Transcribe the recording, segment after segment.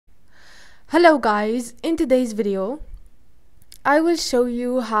Hello guys, in today's video I will show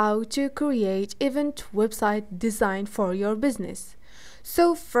you how to create event website design for your business.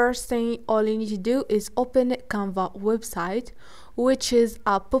 So first thing, all you need to do is open Canva website, which is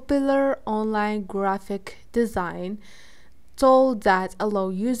a popular online graphic design tool that allow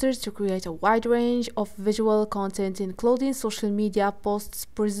users to create a wide range of visual content including social media posts,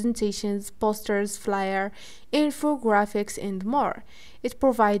 presentations, posters, flyer, infographics, and more. It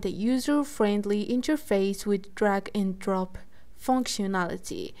provides a user-friendly interface with drag and drop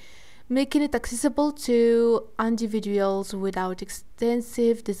functionality, making it accessible to individuals without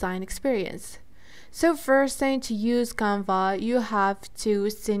extensive design experience. So first thing, to use Canva, you have to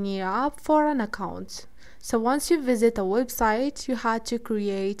sign up for an account. So once you visit a website, you had to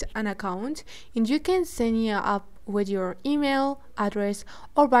create an account, and you can sign up with your email address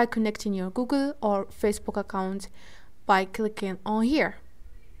or by connecting your Google or Facebook account by clicking on here.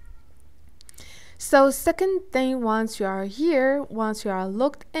 So second thing, once you are here, once you are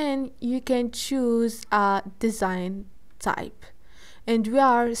logged in, you can choose a design type, and we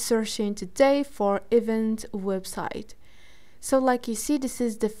are searching today for event website. So like you see, this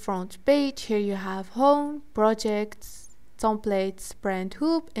is the front page. Here you have home, projects, templates, brand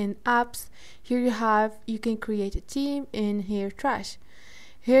hoop, and apps. Here you can create a theme, and here trash.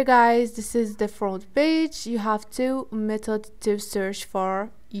 Here guys, this is the front page. You have two methods to search for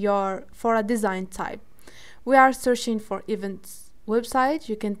a design type. We are searching for events website.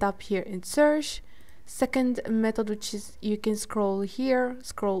 You can tap here and search. Second method, which is you can scroll here,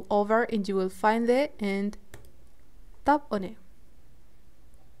 scroll over, and you will find it and tap on it.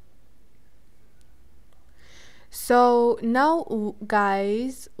 So now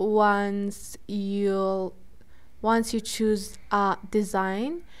guys, once you choose a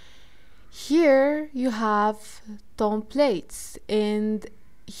design, here you have templates, and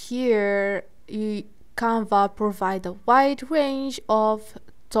here Canva provide a wide range of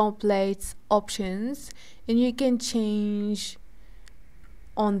templates options, and you can change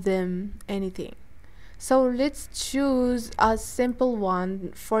on them anything. So let's choose a simple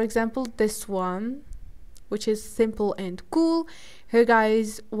one, for example this one, which is simple and cool. Here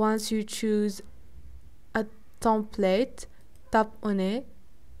guys, once you choose a template, tap on it,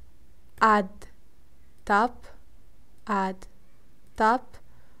 add tap, add tap,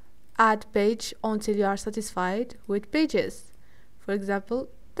 add page until you are satisfied with pages, for example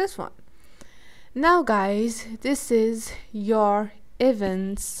this one. Now guys, this is your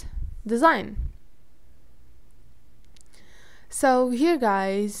events design. So here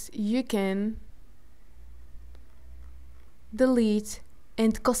guys, you can delete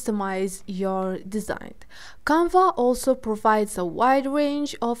and customize your design. Canva also provides a wide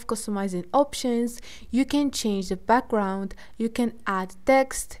range of customizing options. You can change the background, you can add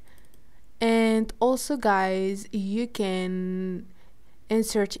text, and also guys, you can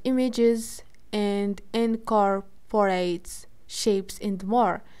insert images and incorporate shapes and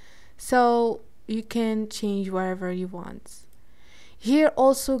more. So you can change wherever you want. Here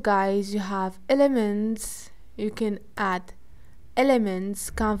also guys, you have elements. You can add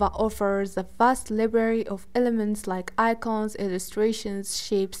elements. Canva offers a vast library of elements like icons, illustrations,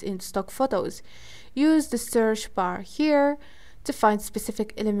 shapes, and stock photos. Use the search bar here to find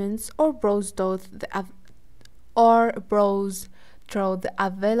specific elements or browse through the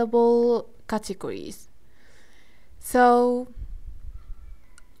available categories. So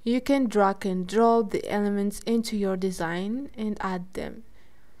you can drag and drop the elements into your design and add them.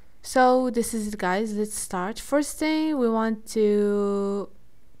 So this is it guys, let's start. First thing, we want to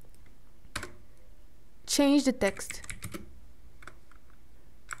change the text.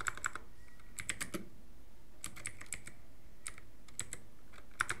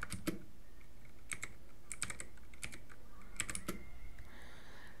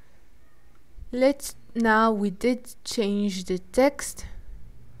 Now we did change the text.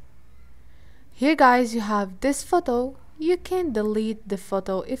 Here guys, you have this photo. You can delete the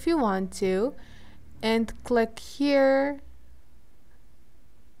photo if you want to, and click here.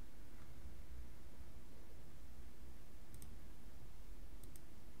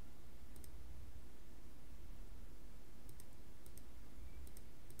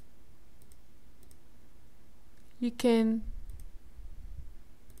 You can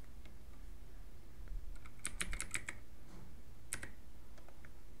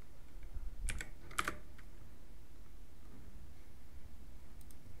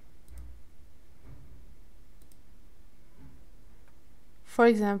for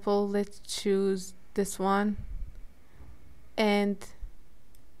example, let's choose this one and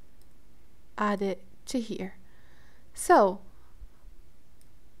add it to here. So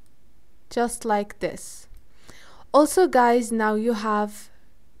just like this. Also guys, now you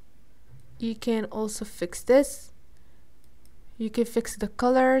can also fix this. You can fix the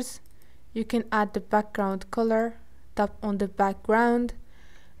colors. You can add the background color, tap on the background,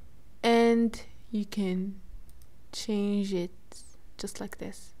 and you can change it just like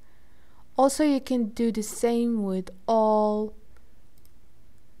this. Also, you can do the same with all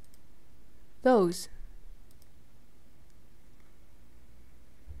those.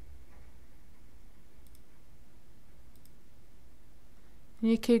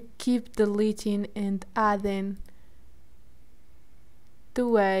 You can keep deleting and adding the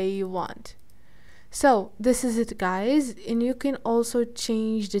way you want. So this is it guys, and you can also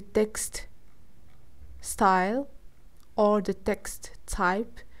change the text style or the text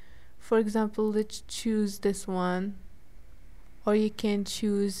type. For example, let's choose this one, or you can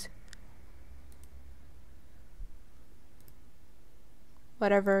choose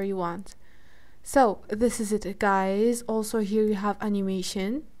whatever you want. So this is it guys. Also here you have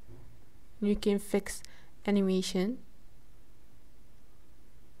animation. You can fix animation.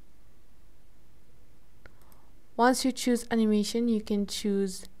 Once you choose animation, you can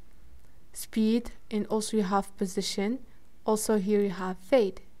choose speed, and also you have position. Also here you have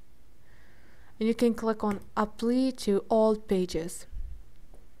fade, and you can click on apply to all pages.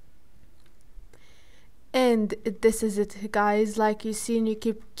 And this is it guys, like you see, and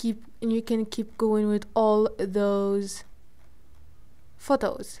you can keep going with all those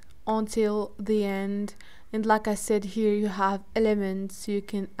photos until the end. And like I said, here you have elements. You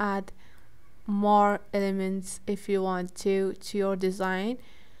can add more elements if you want to your design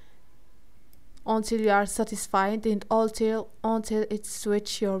until you are satisfied, and until it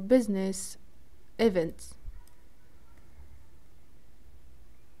switch your business events.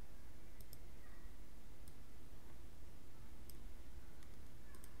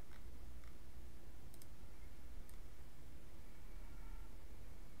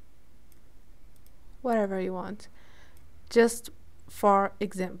 Whatever you want, just for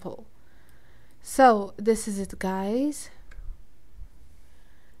example. So this is it guys.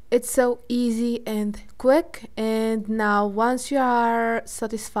 It's so easy and quick. And now once you are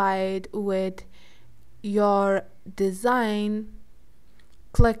satisfied with your design,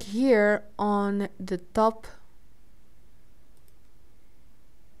 click here on the top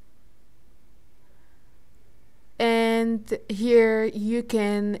and here you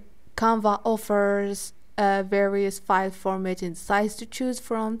can Canva offers various file format and size to choose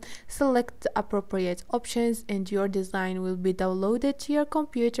from. Select the appropriate options and your design will be downloaded to your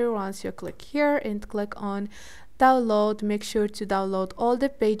computer. Once you click here and click on download, make sure to download all the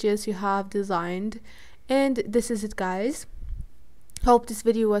pages you have designed. And this is it guys. Hope this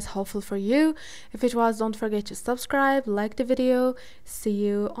video was helpful for you. If it was, don't forget to subscribe, like the video. See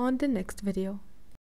you on the next video.